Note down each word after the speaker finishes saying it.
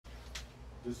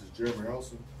This is Jeremy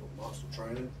Ellison from Monster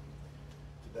Training.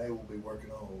 Today we'll be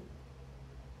working on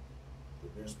the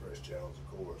bench press challenge,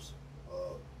 of course.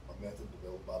 A method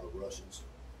developed by the Russians.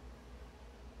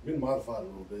 Been modified a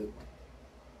little bit.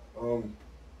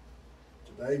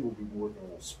 Today we'll be working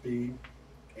on speed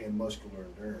and muscular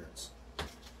endurance.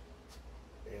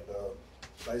 And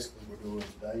basically what we're doing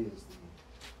today is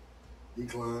the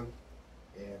decline,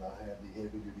 and I have the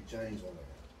heavy duty chains on there.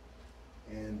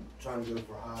 And trying to go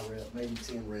for a high rep, maybe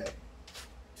 10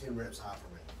 reps high for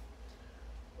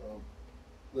me.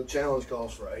 The challenge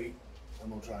calls for 8. I'm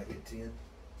gonna try to hit 10,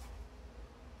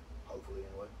 hopefully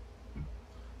anyway.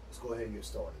 Let's go ahead and get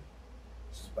started.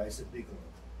 This is basic decline.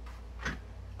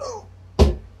 Oh!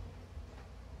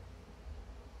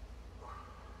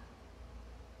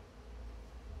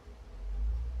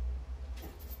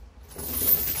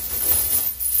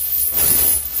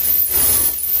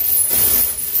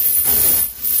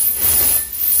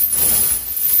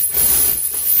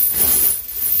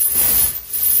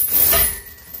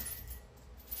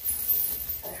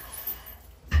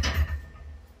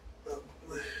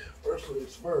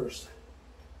 First,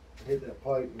 hit that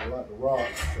pipe and like the rock,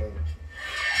 so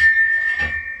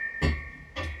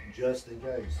just in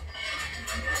case.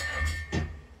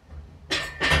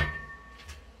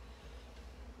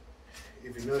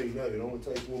 If you know, you know. It only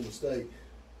takes one mistake.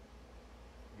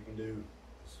 You can do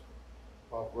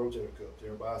pop a rotator cuff,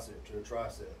 tear a bicep, tear a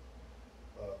tricep,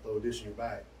 throw a disc in your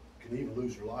back. You can even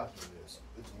lose your life doing this.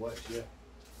 It's some weights, yeah.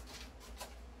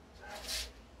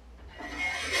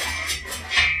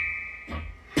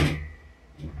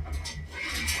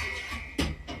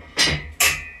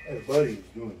 I had a buddy who was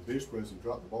doing the bench press and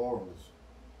dropped the bar on his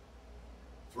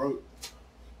throat.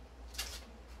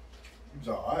 He was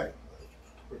all right, but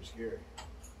pretty scary.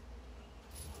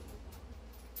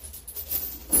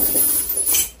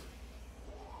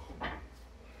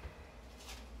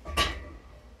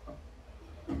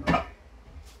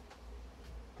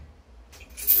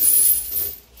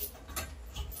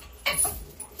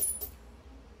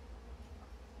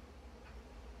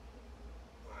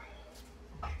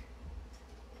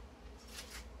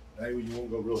 Hey, when you won't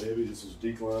go real heavy, this is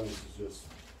decline. This is just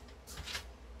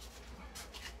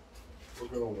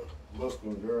working on the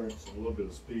muscular endurance and a little bit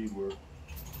of speed work.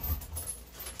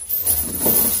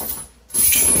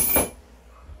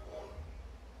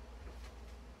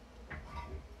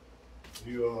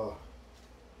 You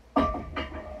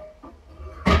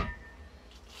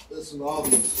listen to all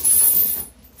these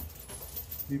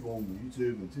people on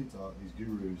YouTube and TikTok, these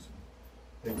gurus,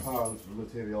 they powerlifters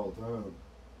lift heavy all the time.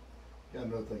 Got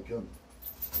another thing coming.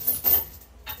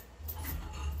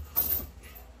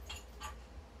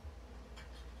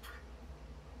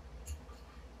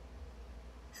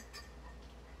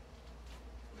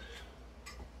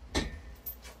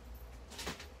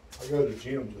 I go to the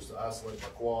gym just to isolate my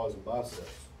quads and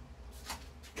biceps.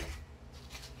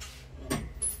 You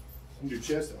can do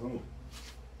chest at home.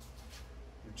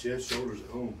 Do chest, shoulders at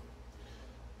home.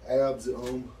 Abs at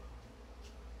home.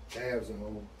 Calves at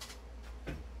home.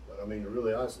 I mean, to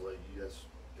really isolate you, that's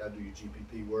got to do your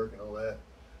GPP work and all that.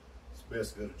 It's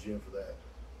best to go to the gym for that.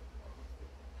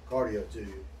 Cardio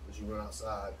too, as you run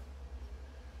outside.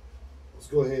 Let's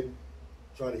go ahead and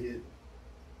try to hit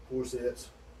 4 sets,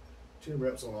 10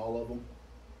 reps on all of them,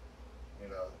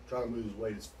 and try to move his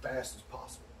weight as fast as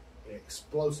possible and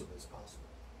explosive as possible.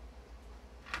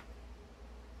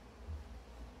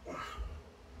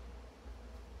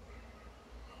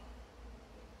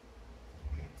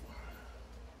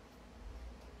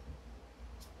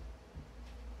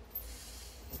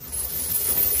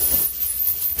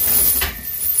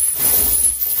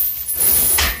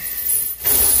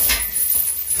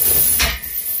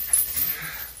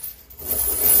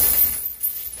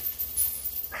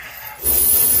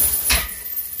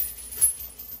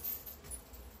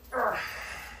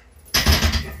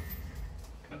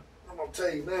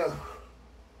 Tell you now,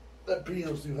 that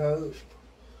PM's too high.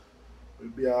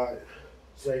 We'd be all right.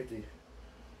 Safety.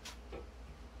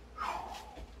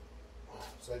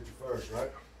 Safety first, right?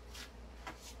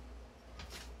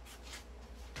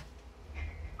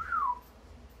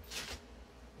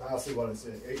 Now I see what I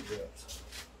said, 8 reps.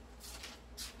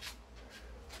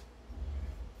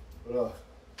 But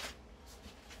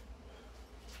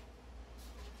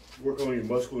work on your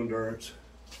muscular endurance.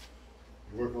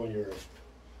 You work on your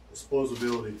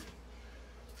explosibility,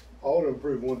 all to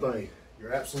improve one thing: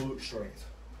 your absolute strength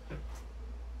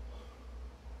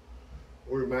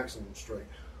or your maximum strength.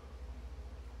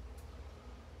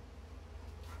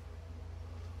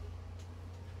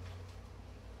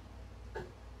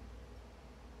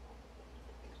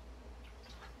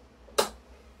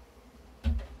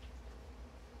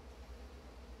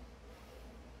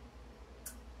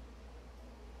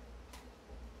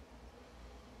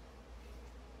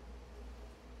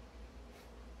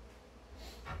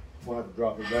 We'll have to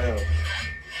drop it down.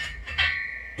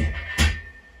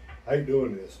 I hate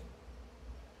doing this.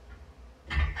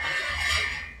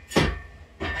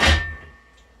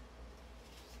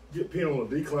 Get pin on a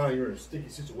decline, you're in a sticky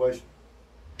situation.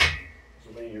 So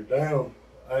when you're down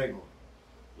angle,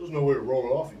 there's nowhere to roll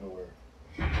it off you nowhere.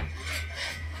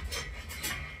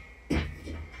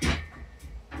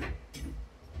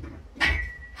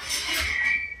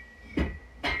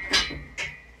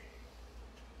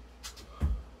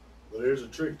 But there's a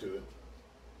trick to it.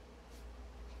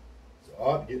 So I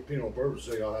ought to get pin on purpose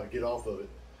to show y'all how to get off of it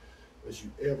unless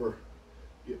you ever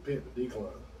get pin to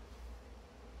decline.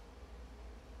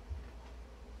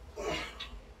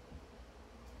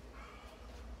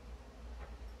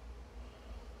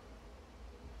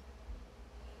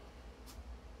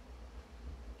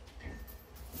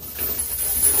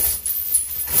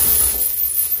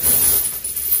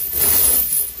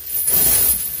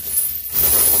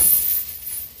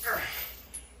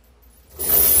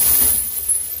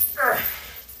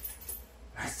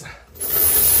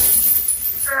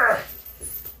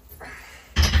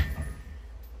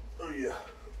 Oh yeah.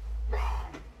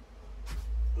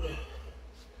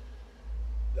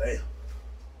 Damn.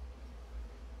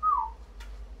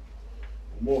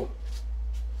 One more.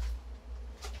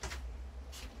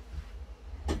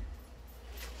 My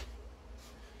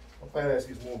fat ass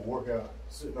gets more of a workout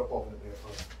sitting up off that damn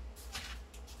thing.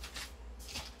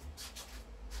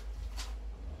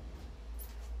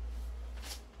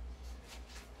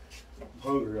 I'm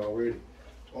hungry already.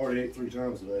 Already ate 3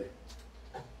 times today.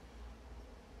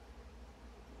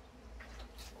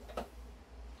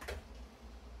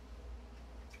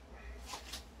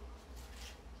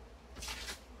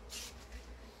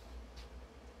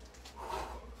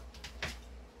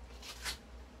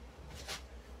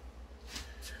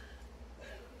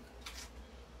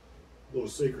 Little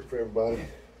secret for everybody.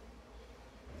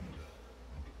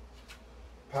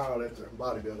 Powerlifter and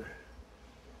bodybuilder.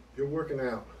 If you're working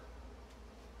out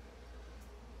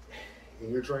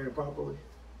and you're training properly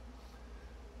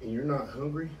and you're not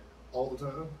hungry all the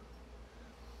time,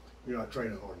 you're not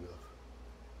training hard enough.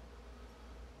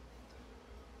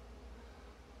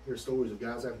 Here's stories of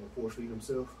guys having to force feed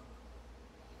themselves.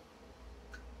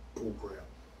 Bull crap.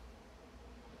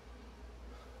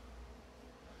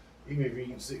 Even if you're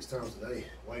eating 6 times a day,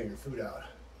 weighing your food out,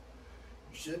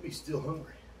 you should be still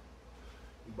hungry.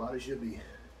 Your body should be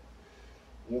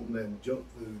wanting that junk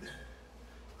food,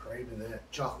 craving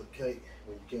that chocolate cake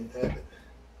when you can't have it.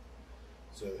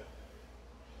 So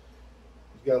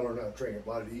you've got to learn how to train your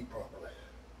body to eat properly.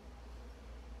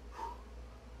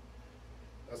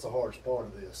 That's the hardest part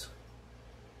of this.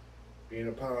 Being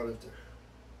a powerlifter,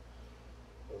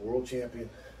 a world champion,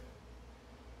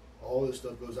 all this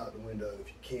stuff goes out the window if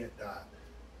you can't diet.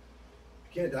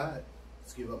 If you can't diet,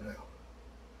 let's give up now.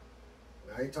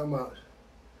 And I ain't talking about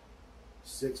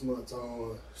 6 months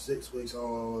on, 6 weeks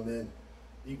on, and then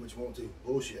eat what you want to.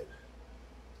 Bullshit.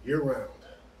 Year round.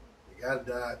 You gotta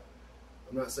diet.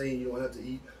 I'm not saying you don't have to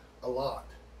eat a lot.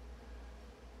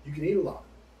 You can eat a lot.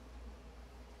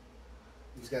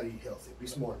 You just gotta eat healthy. Be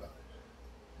smart about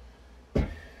it.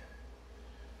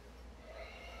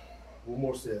 One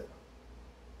more set.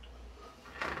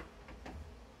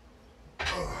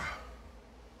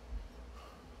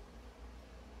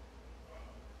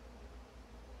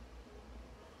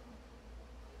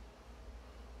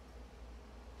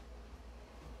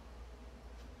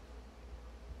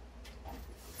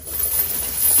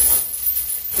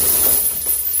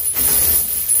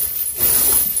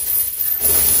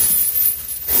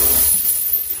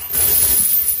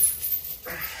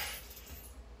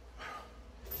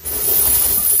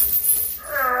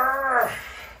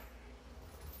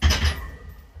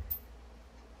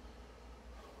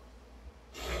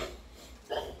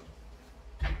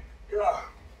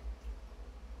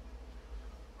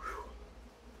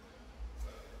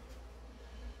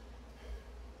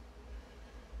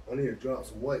 I need to drop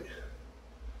some weight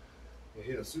and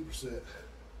hit a superset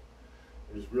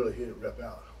and just really hit it, rep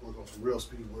out, work on some real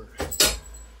speed work.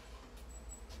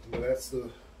 But that's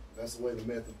the way the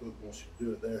method book wants you to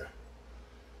do it there.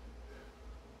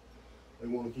 They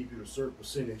want to keep you at a certain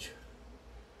percentage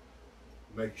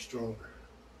to make you stronger.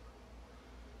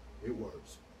 It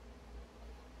works.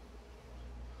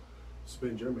 It's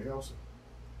been Jeremy Howson.